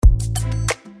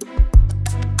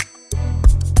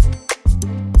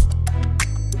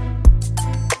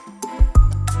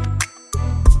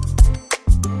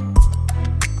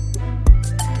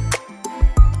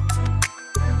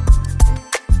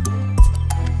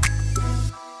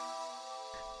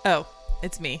Oh,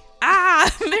 it's me.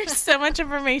 There's so much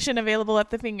information available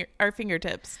at our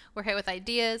fingertips. We're hit with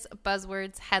ideas,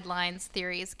 buzzwords, headlines,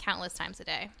 theories countless times a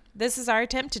day. This is our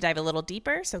attempt to dive a little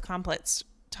deeper so complex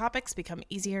topics become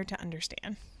easier to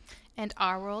understand. And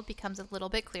our world becomes a little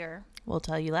bit clearer. We'll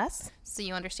tell you less, so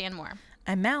you understand more.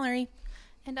 I'm Mallory.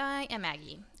 And I am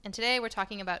Maggie. And today we're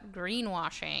talking about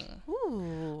greenwashing.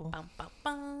 Ooh. Bum, bum,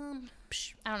 bum.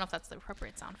 I don't know if that's the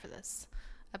appropriate sound for this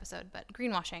episode, but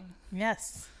greenwashing.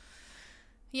 Yes.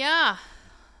 Yeah.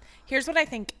 Here's what I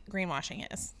think greenwashing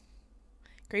is.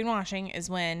 Greenwashing is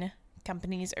when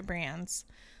companies or brands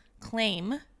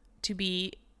claim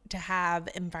to have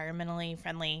environmentally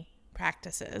friendly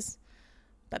practices,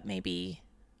 but maybe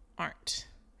aren't.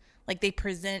 Like they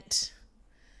present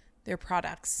their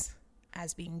products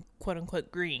as being quote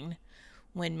unquote green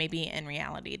when maybe in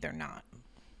reality they're not.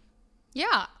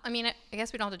 Yeah. I mean, I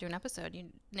guess we don't have to do an episode. You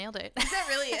nailed it. Is that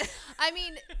really it? I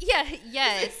mean, yeah,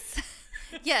 yes.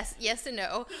 yes and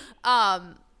no.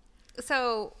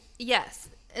 So yes,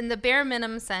 in the bare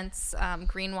minimum sense,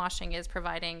 greenwashing is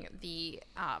providing the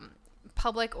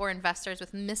public or investors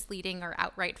with misleading or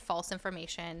outright false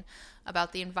information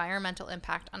about the environmental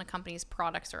impact on a company's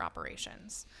products or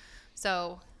operations.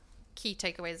 So key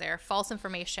takeaways there: false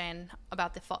information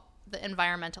about the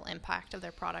environmental impact of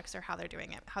their products or how they're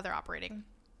doing it, how they're operating.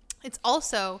 It's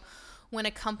also when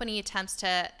a company attempts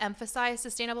to emphasize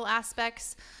sustainable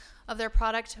aspects of their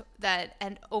product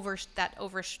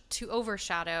to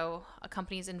overshadow a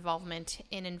company's involvement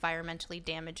in environmentally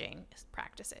damaging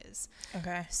practices.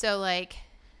 Okay. So like,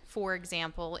 for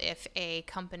example, if a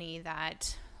company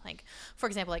that for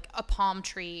example, a palm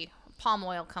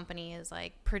oil company is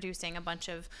like producing a bunch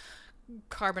of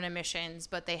carbon emissions,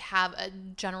 but they have a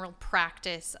general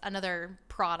practice, another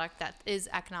product that is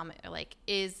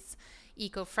is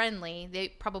eco-friendly, they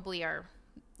probably are.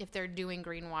 If they're doing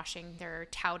greenwashing, they're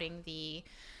touting the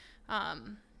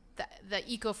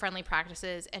eco-friendly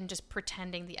practices and just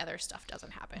pretending the other stuff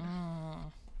doesn't happen.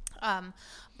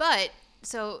 But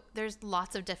so there's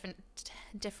lots of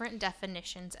different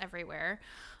definitions everywhere.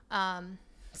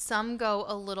 Some go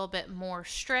a little bit more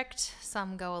strict,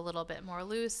 some go a little bit more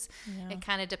loose. Yeah. It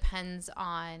kind of depends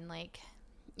on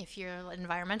if you're an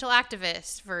environmental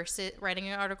activist versus writing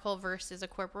an article versus a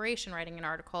corporation writing an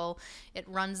article. It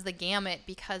runs the gamut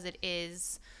because it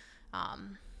is,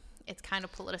 it's kind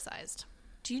of politicized.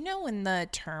 Do you know when the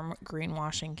term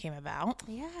greenwashing came about?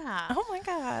 Yeah. Oh my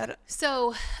God.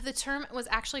 So the term was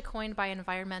actually coined by an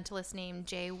environmentalist named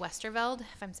Jay Westerveld,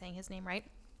 if I'm saying his name right,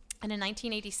 in a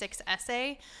 1986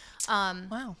 essay.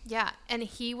 Wow. Yeah. And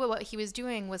what he was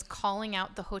doing was calling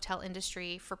out the hotel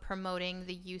industry for promoting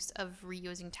the use of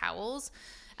reusing towels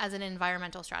as an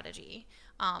environmental strategy,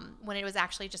 when it was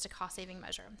actually just a cost-saving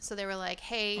measure. So they were like,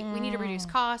 hey, we need to reduce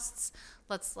costs.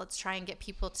 Let's try and get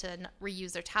people to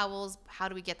reuse their towels. How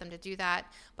do we get them to do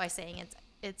that? By saying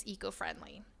it's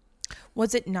eco-friendly.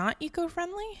 Was it not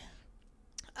eco-friendly?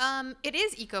 It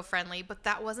is eco-friendly, but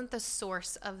that wasn't the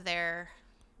source of their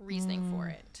reasoning for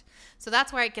it. So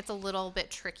that's where it gets a little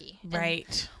bit tricky. And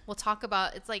right. We'll talk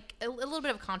about, it's like a little bit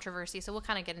of controversy, so we'll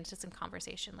kind of get into some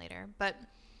conversation later. But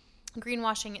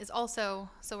greenwashing is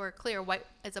also, so we're clear,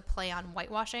 is a play on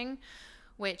whitewashing,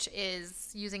 which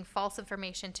is using false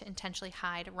information to intentionally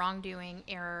hide wrongdoing,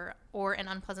 error, or an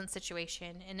unpleasant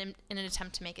situation in an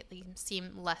attempt to make it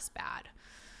seem less bad.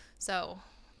 So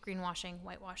greenwashing,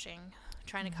 whitewashing,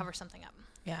 trying to cover something up.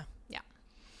 Yeah. Yeah.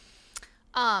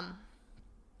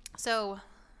 So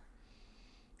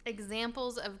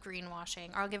examples of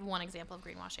greenwashing, or I'll give one example of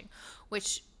greenwashing,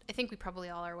 which I think we probably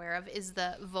all are aware of, is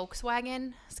the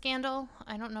Volkswagen scandal.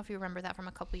 I don't know if you remember that from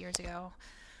a couple years ago.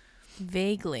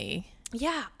 Vaguely.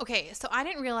 Yeah. Okay. So I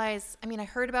didn't realize, I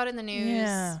heard about it in the news.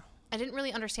 Yeah. I didn't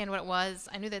really understand what it was.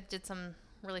 I knew that it did some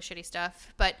really shitty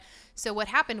stuff. But so what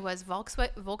happened was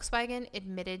Volkswagen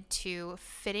admitted to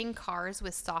fitting cars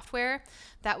with software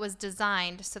that was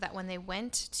designed so that when they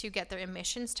went to get their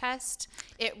emissions test,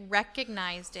 it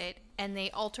recognized it and they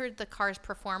altered the car's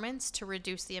performance to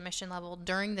reduce the emission level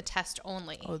during the test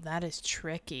only. Oh, that is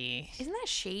tricky. Isn't that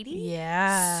shady?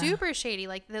 Yeah. Super shady.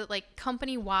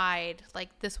 Company wide,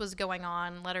 this was going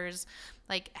on. Letters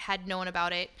had known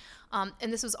about it.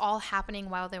 And this was all happening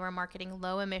while they were marketing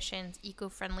low emissions,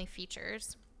 eco-friendly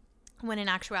features, when in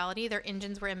actuality, their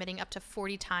engines were emitting up to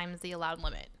 40 times the allowed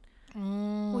limit,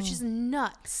 which is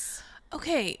nuts.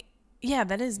 Okay. Yeah,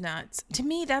 that is nuts. To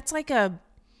me, that's like an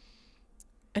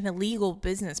illegal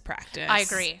business practice. I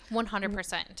agree.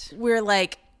 100%. Where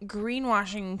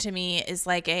greenwashing to me is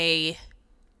like a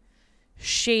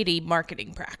shady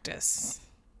marketing practice.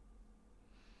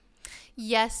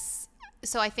 Yes.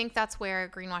 So I think that's where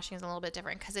greenwashing is a little bit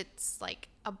different because it's like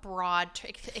a broad,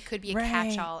 it could be a Right.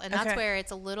 catch-all. And that's Okay. where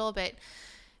it's a little bit,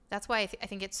 that's why I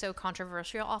think it's so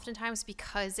controversial oftentimes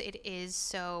because it is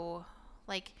so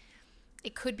like,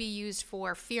 it could be used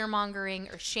for fear-mongering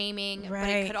or shaming, but it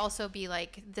Right. could also be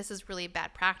like, this is really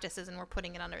bad practices and we're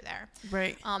putting it under there.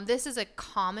 Right. This is a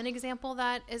common example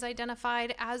that is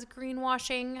identified as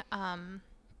greenwashing.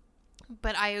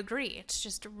 But I agree. It's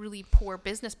just really poor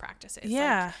business practices.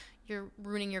 Yeah. Like, you're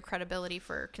ruining your credibility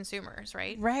for consumers,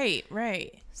 right? Right.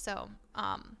 Right. So,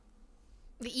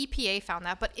 the EPA found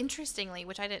that. But interestingly,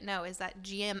 which I didn't know, is that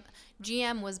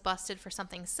GM was busted for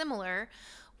something similar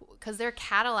because their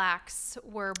Cadillacs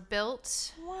were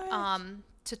built What?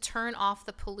 to turn off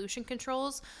the pollution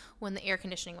controls when the air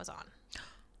conditioning was on.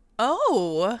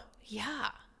 Oh.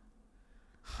 Yeah.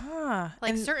 Huh.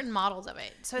 Like And- certain models of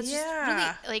it. So it's just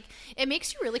Yeah. really, like, it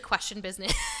makes you really question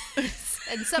business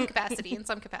in some capacity.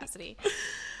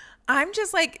 I'm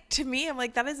just like, to me, I'm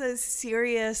like, that is a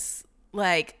serious,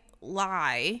 like,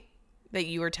 lie that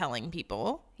you are telling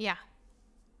people. Yeah.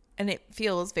 And it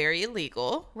feels very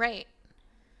illegal. Right.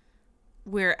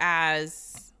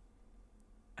 Whereas,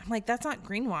 I'm like, that's not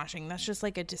greenwashing. That's just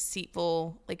like a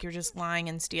deceitful, like you're just lying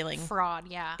and stealing. Fraud.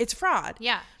 Yeah. It's fraud.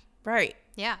 Yeah. Right.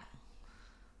 Yeah.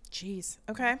 Jeez.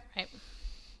 Okay. Right.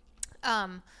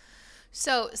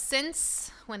 So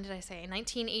since, when did I say?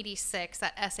 1986,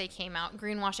 that essay came out.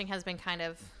 Greenwashing has been kind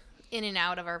of in and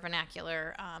out of our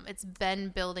vernacular. It's been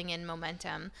building in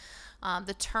momentum.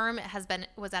 The term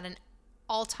was at an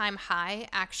all-time high,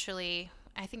 actually.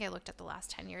 I think I looked at the last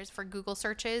 10 years for Google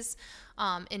searches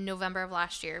in November of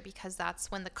last year because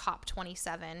that's when the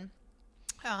COP27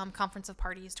 Conference of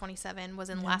Parties 27 was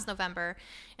in last November,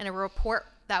 and a report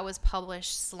that was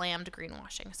published slammed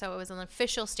greenwashing. So it was an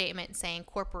official statement saying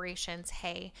corporations,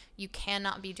 hey, you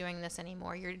cannot be doing this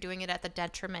anymore. You're doing it at the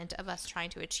detriment of us trying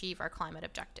to achieve our climate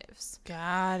objectives.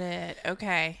 Got it.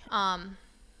 Okay.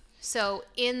 So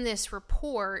in this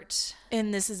report,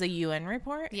 And this is a UN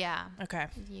report? yeah, Okay.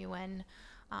 UN,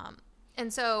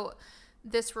 and so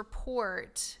this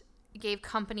report gave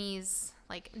companies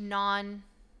like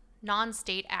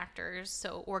non-state actors,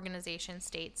 so organizations,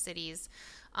 states, cities,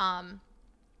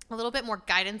 a little bit more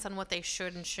guidance on what they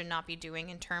should and should not be doing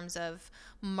in terms of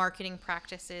marketing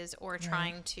practices or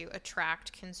trying to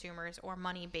attract consumers or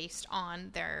money based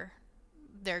on their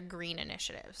green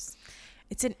initiatives.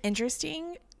 It's an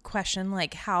interesting question,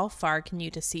 like how far can you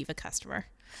deceive a customer?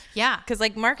 Yeah. Because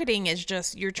like marketing is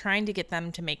just, you're trying to get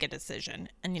them to make a decision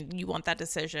and you want that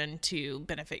decision to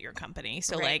benefit your company.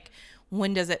 So Right. like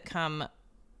when does it come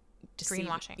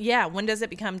Greenwashing. Yeah. When does it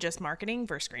become just marketing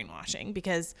versus greenwashing?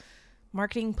 Because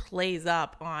marketing plays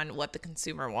up on what the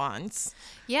consumer wants.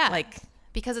 Yeah. Like,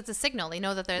 because it's a signal. They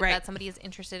know that Right. that somebody is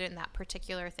interested in that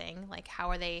particular thing. Like how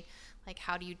are they, like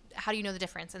how do you know the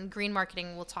difference? And green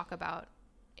marketing, we'll talk about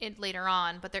it later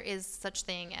on, but there is such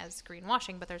thing as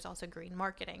greenwashing, but there's also green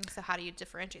marketing. So how do you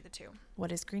differentiate the two?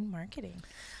 what is green marketing?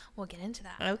 We'll get into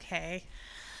that. Okay.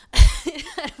 I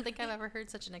don't think I've ever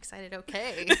heard such an excited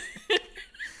okay.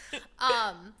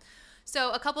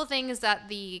 So a couple of things that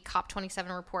the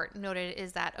COP27 report noted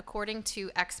is that according to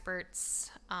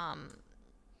experts,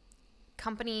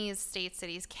 companies, states,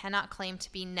 cities cannot claim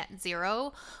to be net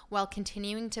zero while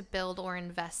continuing to build or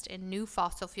invest in new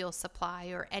fossil fuel supply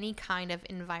or any kind of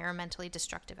environmentally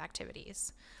destructive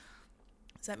activities.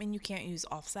 Does that mean you can't use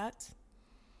offsets?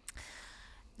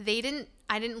 I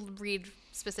didn't read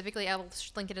specifically. I will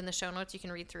link it in the show notes. You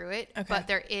can read through it. Okay. But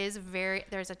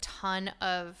there's a ton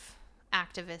of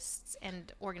activists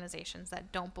and organizations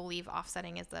that don't believe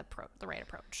offsetting is the right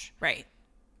approach. Right.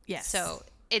 Yes. So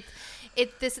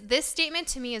this statement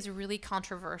to me is really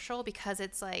controversial because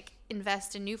it's like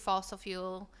invest in new fossil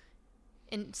fuel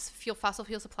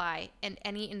supply and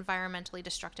any environmentally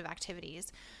destructive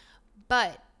activities.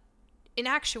 But in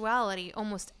actuality,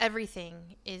 almost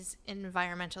everything is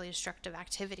environmentally destructive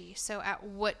activity. So at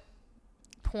what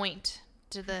point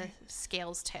do the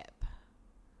scales tip?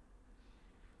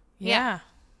 Yeah.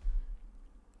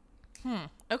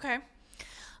 Okay.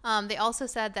 They also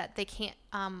said that they can't,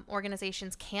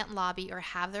 organizations can't lobby or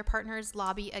have their partners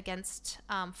lobby against,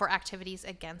 for activities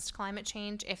against climate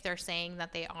change if they're saying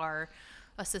that they are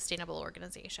a sustainable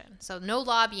organization. So no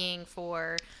lobbying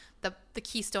for the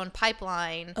Keystone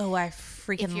Pipeline. Oh, I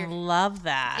freaking love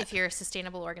that. If you're a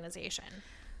sustainable organization.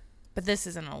 But this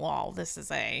isn't a law. This is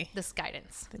This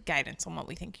guidance. the guidance on what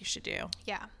we think you should do.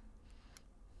 Yeah.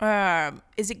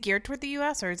 Is it geared toward the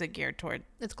U.S. or is it geared toward?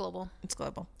 It's global. It's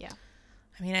global. Yeah.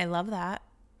 I mean, I love that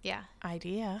Yeah.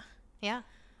 idea. Yeah.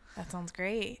 That sounds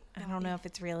great. I don't know if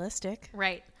it's realistic.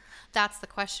 Right. That's the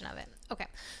question of it. Okay.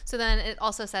 So then it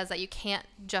also says that you can't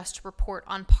just report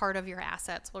on part of your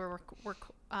assets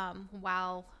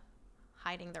while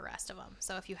hiding the rest of them.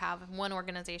 So if you have one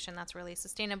organization that's really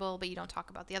sustainable, but you don't talk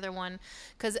about the other one,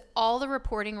 because all the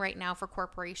reporting right now for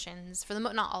corporations,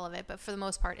 not all of it, but for the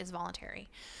most part, is voluntary.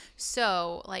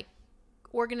 So like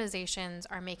organizations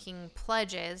are making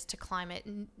pledges to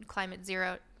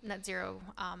net zero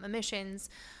emissions,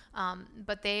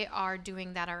 but they are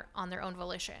doing that on their own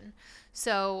volition.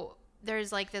 So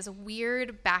there's like this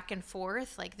weird back and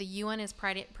forth. Like the UN is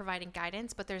providing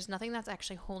guidance, but there's nothing that's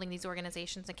actually holding these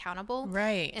organizations accountable.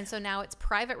 Right. And so now it's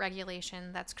private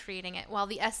regulation that's creating it. While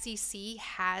the SEC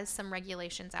has some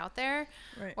regulations out there,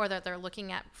 right, or that they're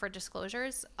looking at for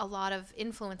disclosures, a lot of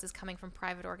influence is coming from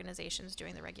private organizations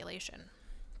doing the regulation.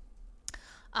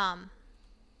 And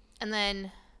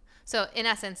then, so in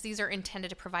essence, these are intended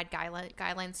to provide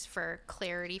guidelines for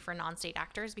clarity for non-state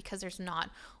actors because there's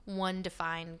not one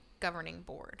defined governing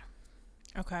board.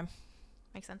 Okay.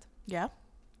 Make sense? Yeah.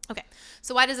 Okay.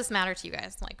 So why does this matter to you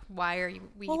guys? Like, why are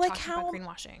we talking about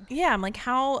greenwashing? Yeah. I'm like,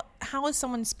 how is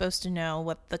someone supposed to know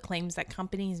what the claims that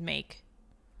companies make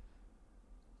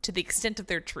to the extent of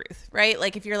their truth, right?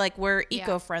 Like if you're like, we're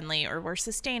eco-friendly or we're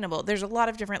sustainable, there's a lot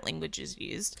of different languages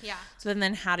used. Yeah. So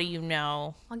then how do you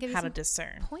know how to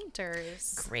discern?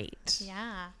 Pointers. Great.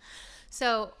 Yeah.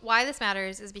 So why this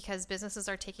matters is because businesses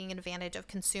are taking advantage of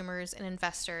consumers and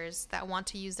investors that want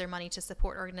to use their money to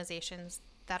support organizations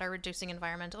that are reducing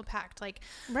environmental impact. Like,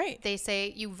 right, they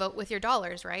say you vote with your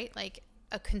dollars, right? Like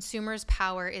a consumer's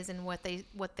power is in what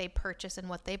they purchase and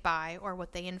what they buy or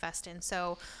what they invest in.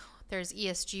 So there's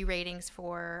ESG ratings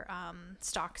for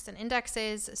stocks and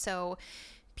indexes. So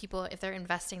people, if they're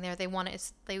investing there, they want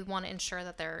to ensure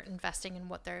that they're investing in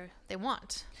what they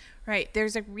want. Right.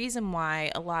 There's a reason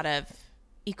why a lot of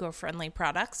eco-friendly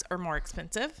products are more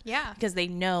expensive. Yeah. Because they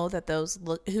know that those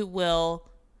who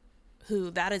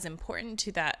that is important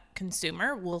to that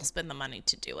consumer will spend the money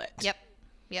to do it. Yep.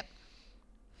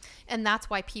 And that's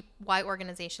why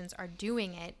organizations are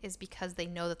doing it, is because they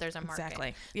know that there's a market.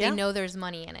 Exactly. Yeah. They know there's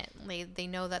money in it. They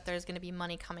know that there's going to be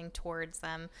money coming towards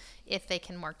them if they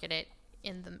can market it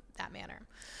in that manner.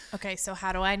 Okay, so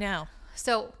how do I know?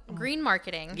 So green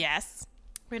marketing. Yes.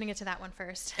 We're going to get to that one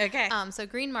first. Okay. So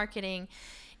green marketing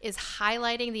is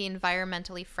highlighting the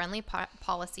environmentally friendly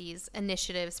policies,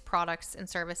 initiatives, products, and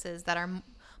services that are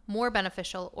more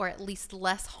beneficial or at least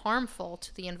less harmful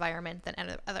to the environment than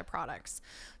other products.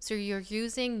 So you're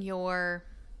using your,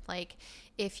 like,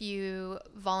 if you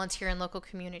volunteer in local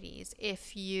communities,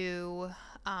 if your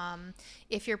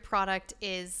product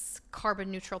is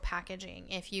carbon neutral packaging,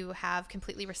 if you have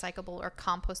completely recyclable or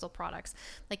compostable products,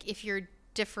 like if you're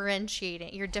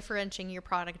differentiating your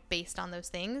product based on those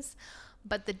things.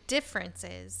 But the difference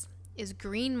is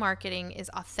green marketing is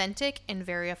authentic and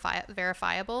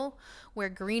verifiable, where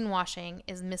greenwashing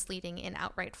is misleading and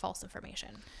outright false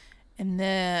information. And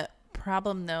the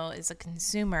problem, though, is a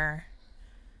consumer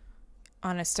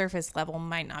on a surface level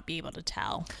might not be able to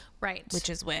tell. Right. Which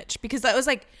is which. Because that was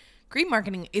like, green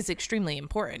marketing is extremely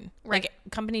important. Right. Like,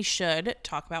 companies should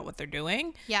talk about what they're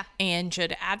doing. Yeah. And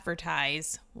should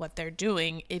advertise what they're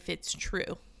doing if it's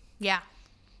true. Yeah.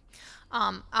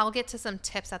 I'll get to some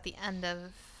tips at the end of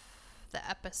the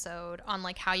episode on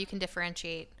like how you can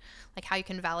differentiate, like how you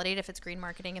can validate if it's green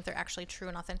marketing, if they're actually true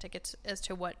and authentic as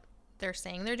to what they're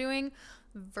saying they're doing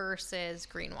versus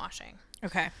greenwashing.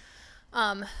 Okay.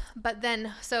 But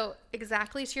then, so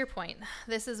exactly to your point,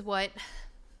 this is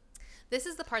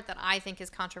the part that I think is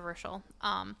controversial,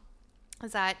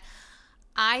 is that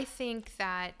I think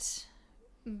that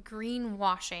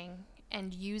greenwashing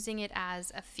and using it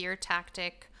as a fear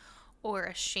tactic or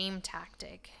a shame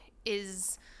tactic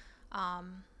is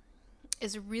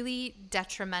really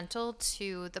detrimental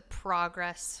to the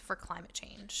progress for climate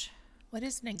change. What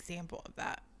is an example of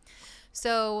that?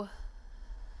 So,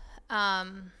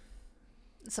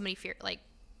 somebody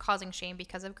causing shame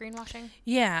because of greenwashing?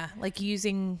 Yeah, like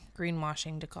using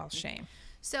greenwashing to cause shame.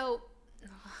 So,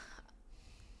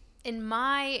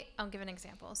 I'll give an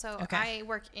example. So, okay. I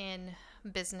work in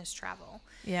business travel.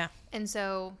 Yeah. And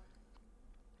so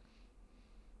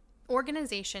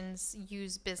organizations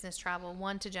use business travel,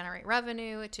 one, to generate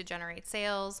revenue, to generate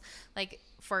sales, like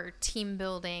for team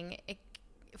building.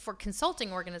 For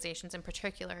consulting organizations in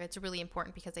particular, it's really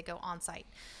important because they go on site.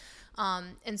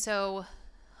 And so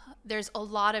there's a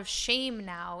lot of shame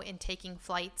now in taking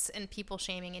flights and people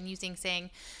shaming and saying,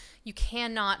 you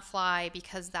cannot fly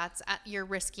because you're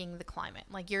risking the climate.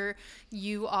 Like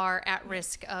you are at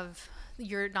risk of,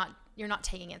 you're not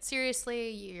taking it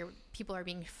seriously. People are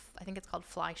being, I think it's called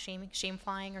shame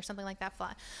flying or something like that.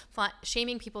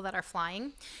 Shaming people that are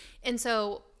flying. And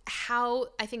so how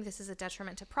I think this is a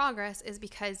detriment to progress is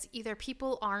because either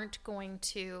people aren't going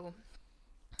to,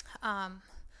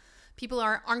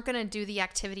 aren't going to do the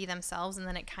activity themselves, and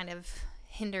then it kind of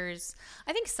hinders.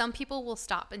 I think some people will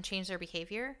stop and change their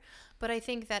behavior, but I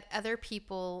think that other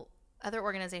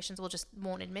organizations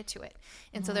won't admit to it.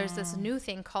 And so there's this new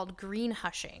thing called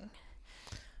greenwashing.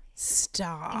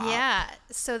 Stop. Yeah.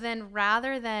 So then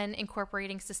rather than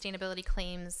incorporating sustainability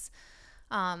claims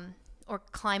or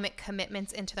climate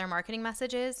commitments into their marketing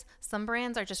messages, some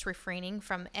brands are just refraining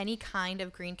from any kind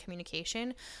of green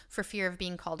communication for fear of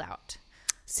being called out.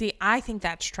 See, I think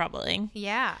that's troubling.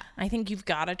 Yeah. I think you've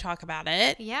got to talk about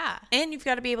it. Yeah. And you've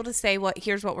got to be able to say,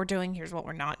 here's what we're doing, here's what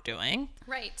we're not doing.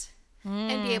 Right.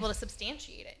 And be able to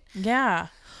substantiate it. Yeah.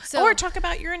 So, or talk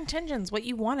about your intentions, what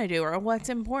you want to do or what's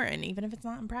important, even if it's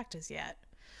not in practice yet.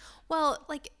 Well,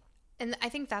 and I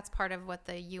think that's part of what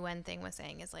the UN thing was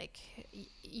saying is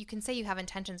you can say you have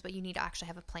intentions, but you need to actually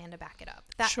have a plan to back it up.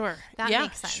 That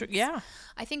makes sense. Sure. Yeah.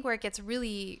 I think where it gets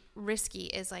really risky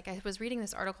is I was reading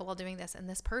this article while doing this, and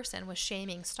this person was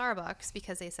shaming Starbucks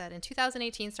because they said in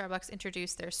 2018, Starbucks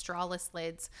introduced their strawless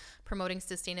lids, promoting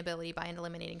sustainability by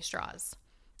eliminating straws.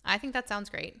 I think that sounds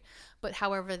great. But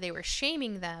however, they were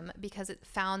shaming them because it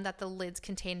found that the lids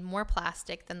contained more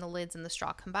plastic than the lids in the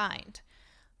straw combined.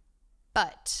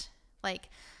 But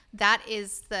that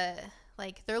is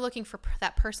they're looking for,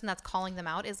 that person that's calling them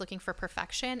out is looking for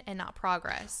perfection and not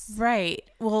progress. Right.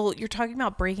 Well, you're talking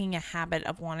about breaking a habit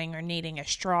of wanting or needing a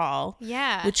straw.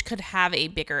 Yeah. Which could have a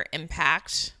bigger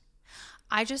impact.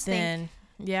 I just think.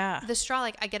 Yeah. The straw,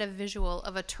 I get a visual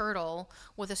of a turtle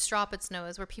with a straw up its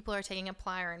nose where people are taking a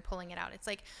plier and pulling it out. It's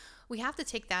we have to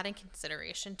take that in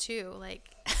consideration too.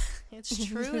 It's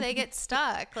true. They get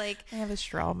stuck. I have a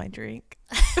straw in my drink.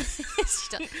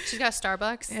 She's got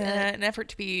Starbucks. In an effort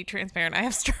to be transparent, I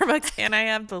have Starbucks and I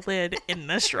have the lid in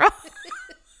the straw.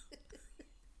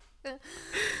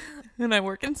 And I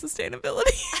work in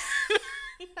sustainability.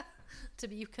 To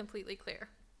be completely clear.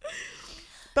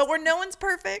 But where no one's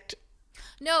perfect.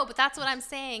 No, but that's what I'm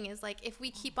saying is if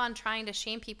we keep on trying to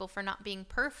shame people for not being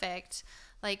perfect,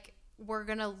 we're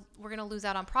gonna lose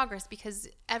out on progress because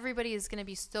everybody is gonna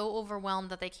be so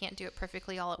overwhelmed that they can't do it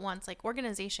perfectly all at once.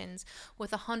 Organizations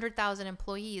with 100,000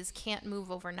 employees can't move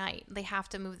overnight. They have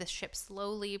to move the ship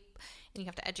slowly, and you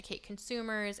have to educate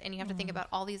consumers, and you have to think about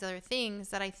all these other things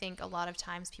that I think a lot of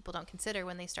times people don't consider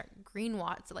when they start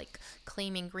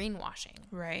claiming greenwashing.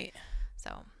 Right.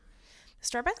 So.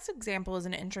 Starbucks example is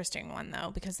an interesting one though,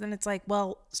 because then it's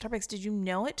Starbucks, did you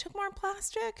know it took more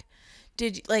plastic?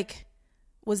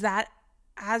 Was that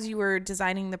as you were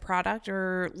designing the product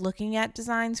or looking at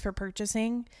designs for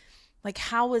purchasing?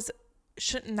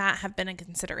 Shouldn't that have been a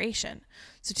consideration?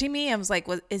 So to me, I was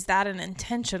is that an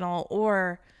intentional,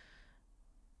 or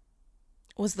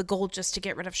was the goal just to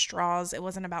get rid of straws? It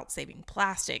wasn't about saving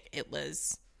plastic. It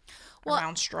was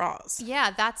around straws.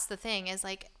 Yeah, that's the thing is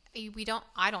I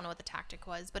don't know what the tactic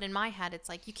was, but in my head, it's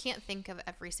you can't think of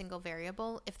every single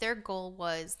variable. If their goal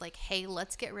was hey,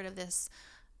 let's get rid of this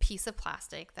piece of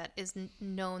plastic that is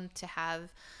known to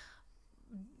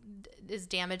is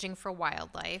damaging for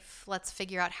wildlife, let's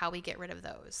figure out how we get rid of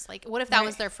those. What if that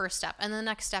was their first step? And the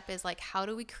next step is how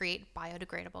do we create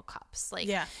biodegradable cups?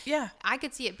 Yeah. I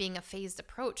could see it being a phased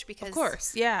approach because of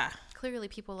course, yeah. Clearly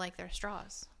people like their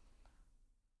straws.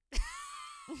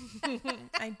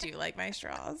 I do like my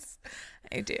straws.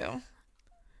 I do.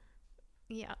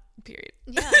 Yeah. Period.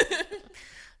 Yeah.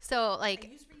 So I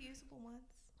use reusable ones.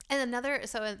 And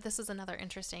this is another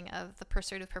interesting of the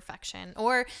pursuit of perfection.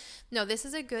 This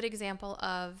is a good example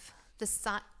of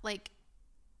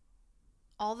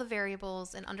all the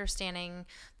variables and understanding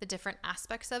the different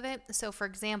aspects of it. So for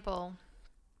example,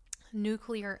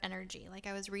 nuclear energy.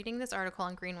 I was reading this article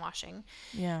on greenwashing.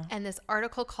 Yeah. And this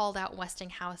article called out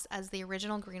Westinghouse as the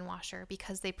original greenwasher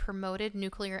because they promoted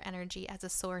nuclear energy as a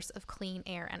source of clean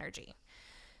air energy.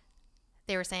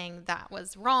 They were saying that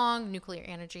was wrong. Nuclear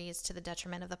energy is to the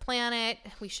detriment of the planet.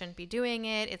 We shouldn't be doing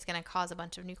it. It's going to cause a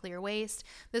bunch of nuclear waste.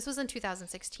 This was in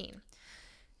 2016.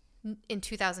 In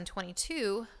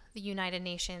 2022, the United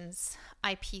Nations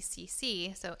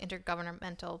IPCC, so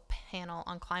Intergovernmental Panel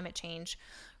on Climate Change,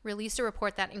 released a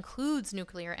report that includes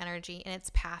nuclear energy in its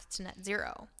path to net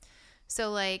zero.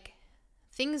 So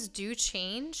things do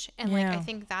change, and I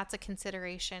think that's a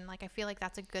consideration. I feel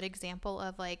that's a good example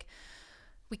of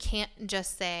we can't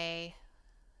just say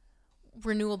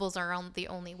renewables are the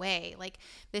only way. Like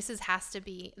has to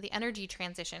be, the energy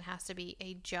transition has to be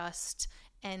a just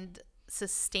and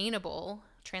sustainable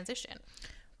transition.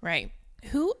 Right.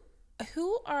 Who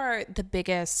are the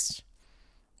biggest,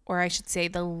 or I should say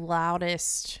the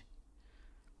loudest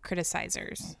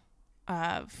criticizers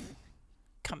of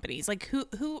companies? Like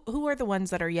who are the ones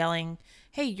that are yelling,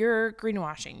 hey, you're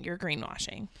greenwashing,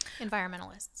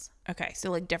 Environmentalists. Okay,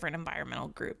 so like different environmental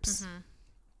groups. Mm-hmm.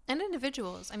 And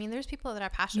individuals. I mean, there's people that are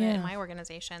passionate in my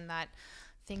organization that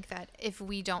think that if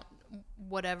we don't,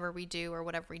 whatever we do or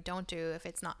whatever we don't do, if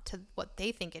it's not to what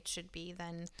they think it should be,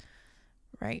 then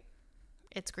right,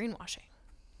 it's greenwashing.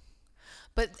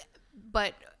 But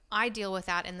I deal with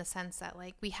that in the sense that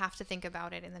like we have to think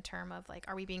about it in the term of like,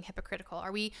 are we being hypocritical?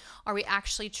 Are we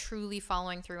actually truly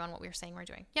following through on what we're saying we're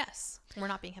doing? Yes, we're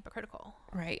not being hypocritical.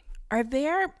 Right. Are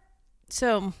there,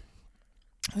 so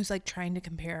I was like trying to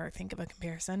compare or think of a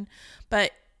comparison,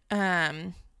 but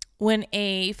when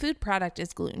a food product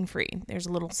is gluten-free, there's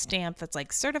a little stamp that's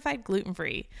like certified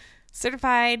gluten-free,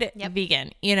 certified vegan,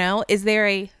 is there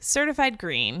a certified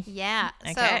green? Yeah.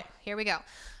 Okay. So here we go.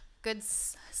 Good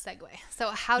segue. So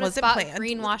how to spot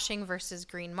greenwashing versus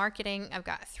green marketing. I've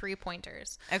got 3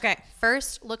 pointers. Okay.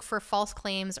 First, look for false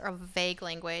claims or vague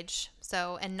language.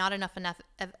 And not enough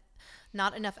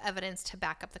evidence to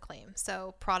back up the claim.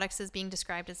 So products is being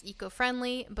described as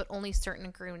eco-friendly, but only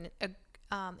certain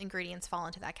ingredients fall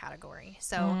into that category.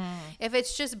 So if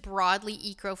it's just broadly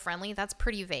eco-friendly, that's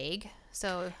pretty vague.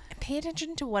 So pay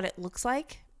attention to what it looks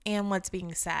like and what's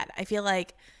being said. I feel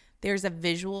like there's a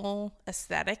visual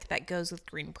aesthetic that goes with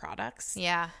green products.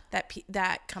 Yeah.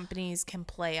 That companies can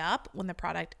play up when the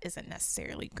product isn't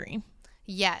necessarily green.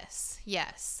 Yes.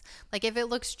 Like if it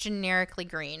looks generically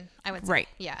green, I would say. Right.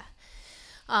 Yeah.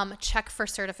 Check for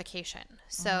certification.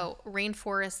 So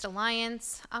Rainforest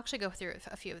Alliance, I'll actually go through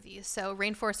a few of these. So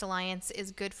Rainforest Alliance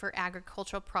is good for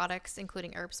agricultural products,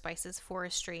 including herbs, spices,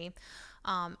 forestry,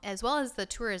 as well as the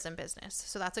tourism business.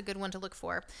 So that's a good one to look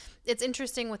for. It's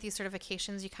interesting with these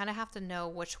certifications, you kind of have to know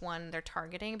which one they're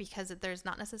targeting because there's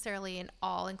not necessarily an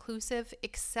all-inclusive,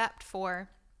 except for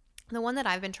the one that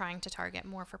I've been trying to target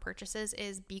more for purchases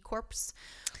is B Corps.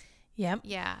 Yep.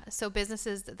 Yeah. So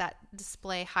businesses that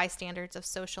display high standards of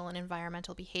social and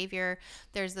environmental behavior,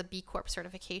 there's the B Corp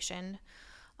certification.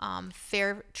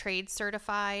 Fair trade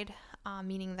certified,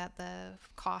 meaning that the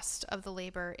cost of the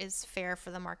labor is fair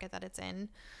for the market that it's in.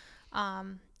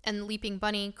 And Leaping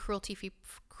Bunny,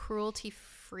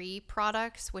 cruelty-free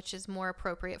products, which is more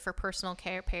appropriate for personal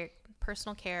care,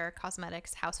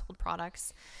 cosmetics, household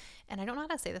products. And I don't know how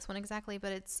to say this one exactly,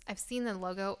 but I've seen the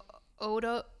logo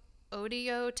Oedo-Tex.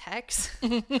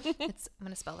 I'm going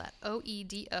to spell that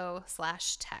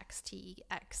OEDO/Tex,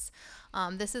 TEX.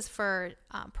 This is for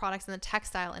products in the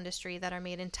textile industry that are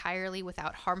made entirely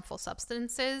without harmful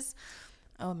substances.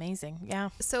 Oh, amazing.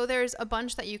 Yeah. So there's a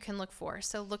bunch that you can look for.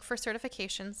 So look for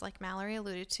certifications like Mallory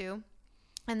alluded to,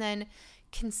 and then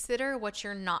consider what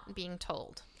you're not being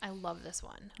told. I love this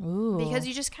one. Ooh. Because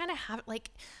you just kind of have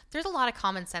there's a lot of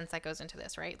common sense that goes into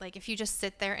this, right? Like if you just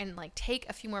sit there and take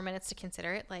a few more minutes to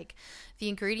consider it, like the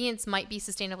ingredients might be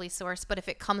sustainably sourced, but if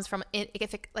it comes from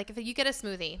if you get a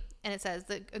smoothie and it says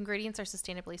the ingredients are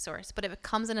sustainably sourced, but if it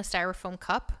comes in a styrofoam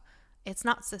cup, it's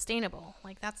not sustainable.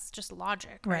 Like that's just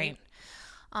logic, right?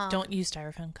 Don't use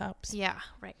styrofoam cups. Yeah,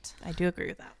 right. I do agree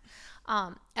with that.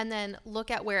 And then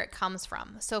look at where it comes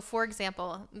from. So, for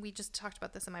example, we just talked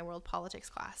about this in my world politics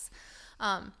class.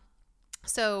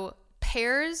 So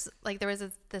pears, there was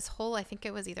this whole, I think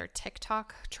it was either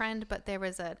TikTok trend, but there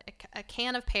was a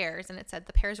can of pears, and it said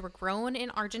the pears were grown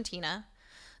in Argentina,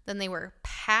 then they were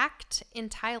packed in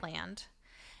Thailand,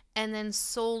 and then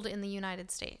sold in the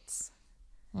United States.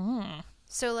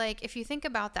 So if you think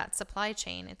about that supply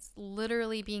chain, it's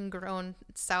literally being grown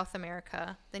in South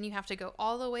America. Then you have to go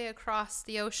all the way across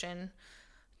the ocean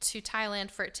to Thailand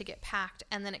for it to get packed.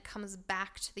 And then it comes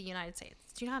back to the United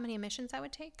States. Do you know how many emissions that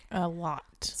would take? A lot.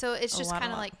 So it's just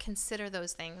kind of consider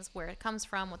those things, where it comes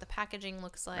from, what the packaging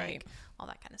looks like, all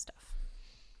that kind of stuff.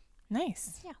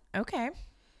 Nice. Yeah. Okay.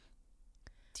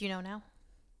 Do you know now?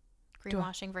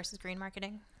 Greenwashing versus green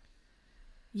marketing?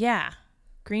 Yeah.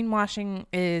 Greenwashing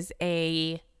is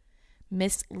a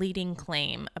misleading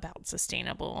claim about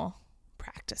sustainable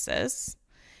practices,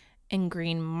 and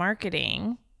green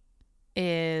marketing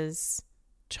is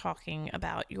talking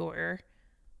about your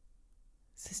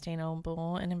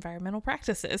sustainable and environmental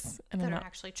practices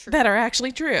that are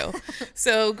actually true.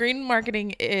 So green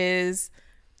marketing is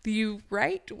the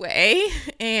right way,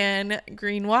 and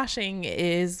greenwashing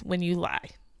is when you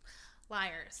lie.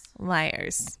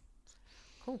 Liars.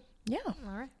 Cool. Yeah.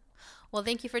 All right. Well,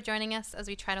 thank you for joining us as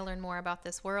we try to learn more about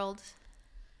this world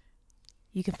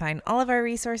You can find all of our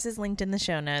resources linked in the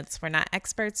show notes. We're not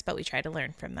experts, but we try to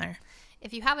learn from there.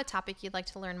 If you have a topic you'd like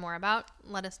to learn more about,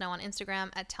 let us know on Instagram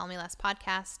at Tell Me Less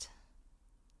Podcast.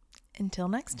 Until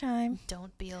next time,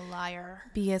 Don't be a liar.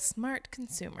 be a smart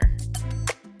consumer.